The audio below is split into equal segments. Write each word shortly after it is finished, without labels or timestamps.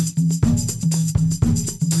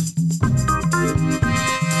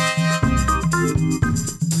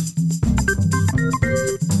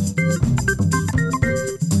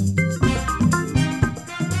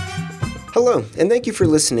Hello, and thank you for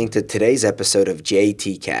listening to today's episode of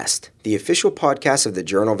JATcast, the official podcast of the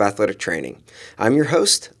Journal of Athletic Training. I'm your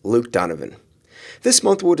host, Luke Donovan. This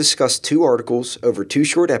month we'll discuss 2 articles over 2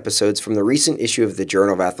 short episodes from the recent issue of the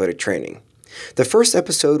Journal of Athletic Training. The first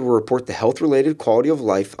episode will report the health-related quality of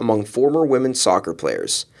life among former women's soccer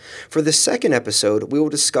players. For the second episode, we will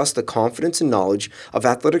discuss the confidence and knowledge of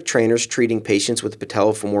athletic trainers treating patients with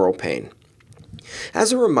patellofemoral pain.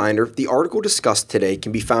 As a reminder, the article discussed today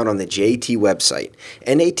can be found on the JAT website,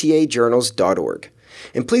 natajournals.org.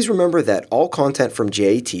 And please remember that all content from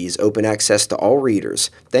JAT is open access to all readers,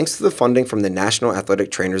 thanks to the funding from the National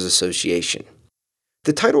Athletic Trainers Association.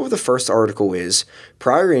 The title of the first article is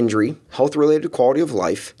Prior Injury, Health-Related Quality of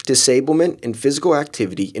Life, Disablement, and Physical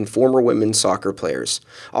Activity in Former Women's Soccer Players,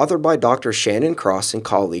 authored by Dr. Shannon Cross and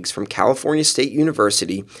colleagues from California State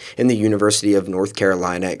University and the University of North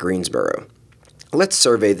Carolina at Greensboro. Let's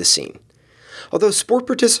survey the scene. Although sport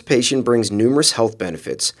participation brings numerous health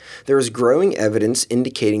benefits, there is growing evidence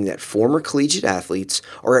indicating that former collegiate athletes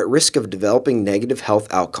are at risk of developing negative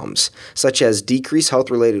health outcomes, such as decreased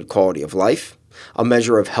health-related quality of life, a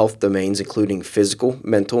measure of health domains including physical,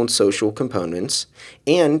 mental, and social components,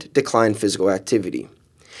 and declined physical activity.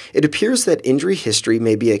 It appears that injury history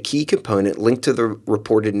may be a key component linked to the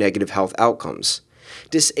reported negative health outcomes.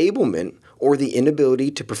 Disablement, or the inability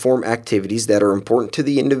to perform activities that are important to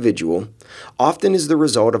the individual, often is the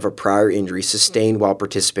result of a prior injury sustained while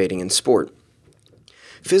participating in sport.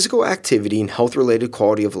 Physical activity and health-related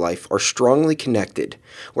quality of life are strongly connected,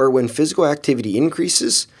 where when physical activity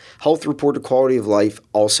increases, health-reported quality of life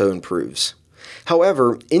also improves.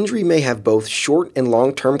 However, injury may have both short and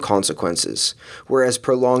long-term consequences, whereas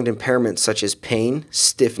prolonged impairments such as pain,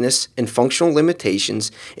 stiffness, and functional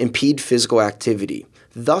limitations impede physical activity,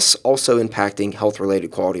 thus also impacting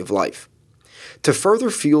health-related quality of life. To further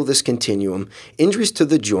fuel this continuum, injuries to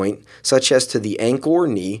the joint, such as to the ankle or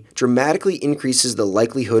knee, dramatically increases the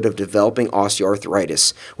likelihood of developing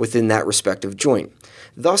osteoarthritis within that respective joint,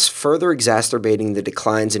 thus further exacerbating the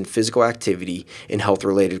declines in physical activity and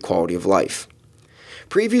health-related quality of life.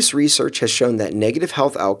 Previous research has shown that negative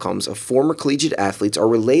health outcomes of former collegiate athletes are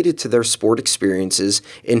related to their sport experiences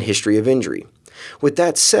and history of injury. With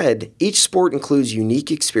that said, each sport includes unique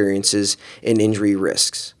experiences and injury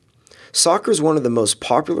risks. Soccer is one of the most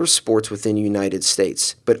popular sports within the United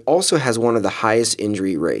States, but also has one of the highest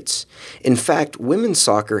injury rates. In fact, women's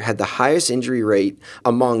soccer had the highest injury rate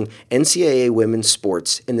among NCAA women's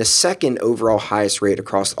sports and the second overall highest rate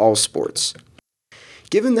across all sports.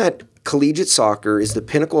 Given that collegiate soccer is the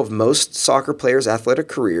pinnacle of most soccer players' athletic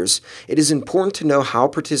careers, it is important to know how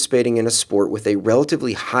participating in a sport with a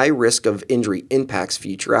relatively high risk of injury impacts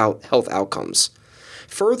future health outcomes.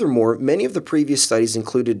 Furthermore, many of the previous studies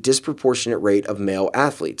included disproportionate rate of male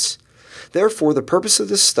athletes. Therefore, the purpose of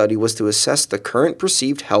this study was to assess the current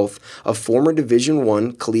perceived health of former Division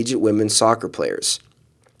I collegiate women's soccer players.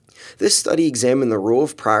 This study examined the role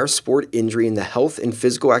of prior sport injury in the health and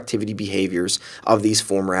physical activity behaviors of these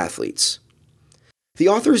former athletes. The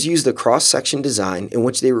authors used a cross-section design in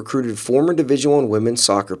which they recruited former Division I women's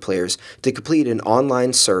soccer players to complete an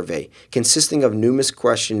online survey consisting of numerous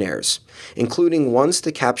questionnaires, including ones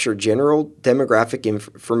to capture general demographic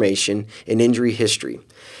information and injury history,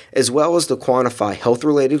 as well as to quantify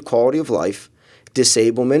health-related quality of life,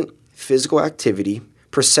 disablement, physical activity,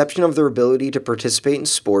 perception of their ability to participate in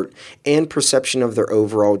sport, and perception of their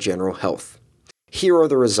overall general health. Here are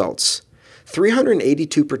the results.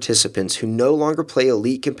 382 participants who no longer play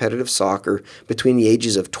elite competitive soccer between the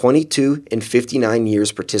ages of 22 and 59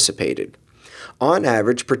 years participated. On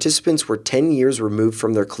average, participants were 10 years removed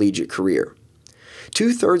from their collegiate career.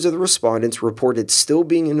 2/3 of the respondents reported still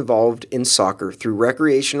being involved in soccer through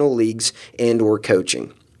recreational leagues and/or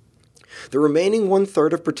coaching. The remaining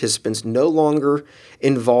 1/3 of participants no longer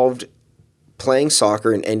involved playing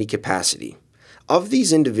soccer in any capacity. Of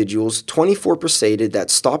these individuals, 24% stated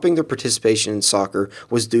that stopping their participation in soccer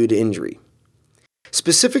was due to injury.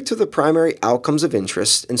 Specific to the primary outcomes of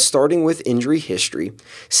interest, and starting with injury history,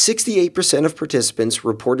 68% of participants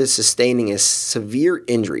reported sustaining a severe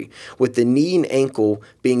injury, with the knee and ankle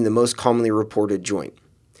being the most commonly reported joint.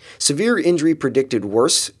 Severe injury predicted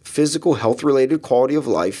worse physical health-related quality of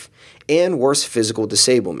life and worse physical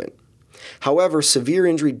disablement. However, severe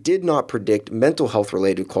injury did not predict mental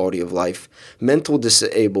health-related quality of life, mental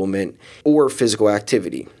disablement, or physical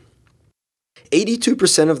activity.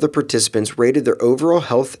 82% of the participants rated their overall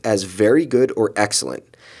health as very good or excellent.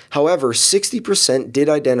 However, 60% did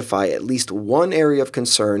identify at least one area of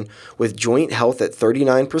concern, with joint health at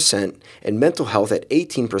 39% and mental health at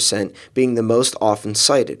 18% being the most often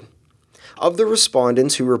cited. Of the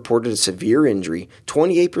respondents who reported a severe injury,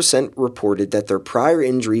 28% reported that their prior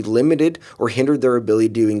injury limited or hindered their ability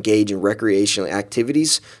to engage in recreational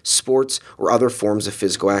activities, sports, or other forms of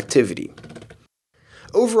physical activity.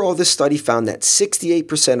 Overall, this study found that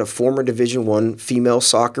 68% of former Division I female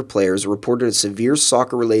soccer players reported a severe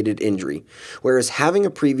soccer-related injury, whereas having a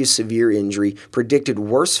previous severe injury predicted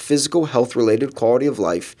worse physical health-related quality of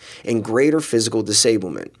life and greater physical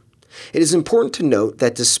disablement. It is important to note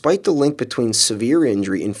that despite the link between severe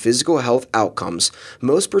injury and physical health outcomes,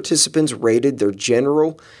 most participants rated their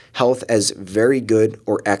general health as very good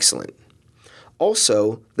or excellent.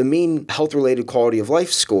 Also, the mean health-related quality of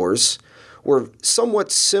life scores were somewhat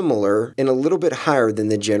similar and a little bit higher than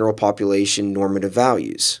the general population normative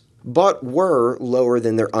values, but were lower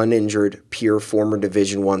than their uninjured peer former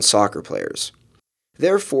Division I soccer players.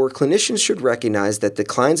 Therefore, clinicians should recognize that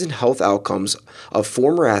declines in health outcomes of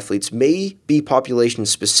former athletes may be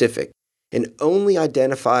population-specific and only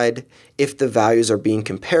identified if the values are being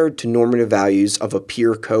compared to normative values of a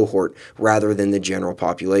peer cohort rather than the general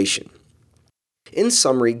population. In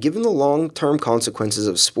summary, given the long-term consequences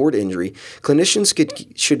of sport injury,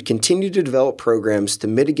 clinicians should continue to develop programs to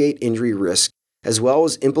mitigate injury risk, as well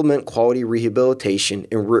as implement quality rehabilitation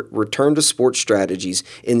and return to sport strategies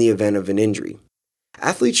in the event of an injury.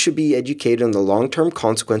 Athletes should be educated on the long-term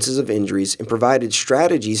consequences of injuries and provided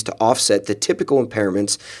strategies to offset the typical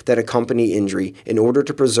impairments that accompany injury in order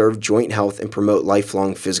to preserve joint health and promote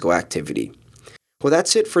lifelong physical activity. Well,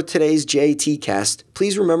 that's it for today's JAT Cast.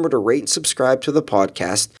 Please remember to rate and subscribe to the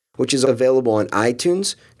podcast, which is available on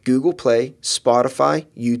iTunes, Google Play, Spotify,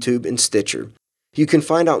 YouTube, and Stitcher. You can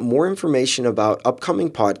find out more information about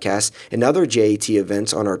upcoming podcasts and other JAT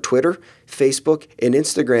events on our Twitter, Facebook, and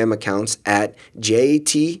Instagram accounts at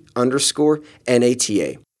JAT_NATA.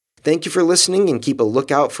 Thank you for listening and keep a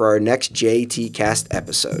lookout for our next JAT Cast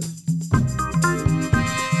episode.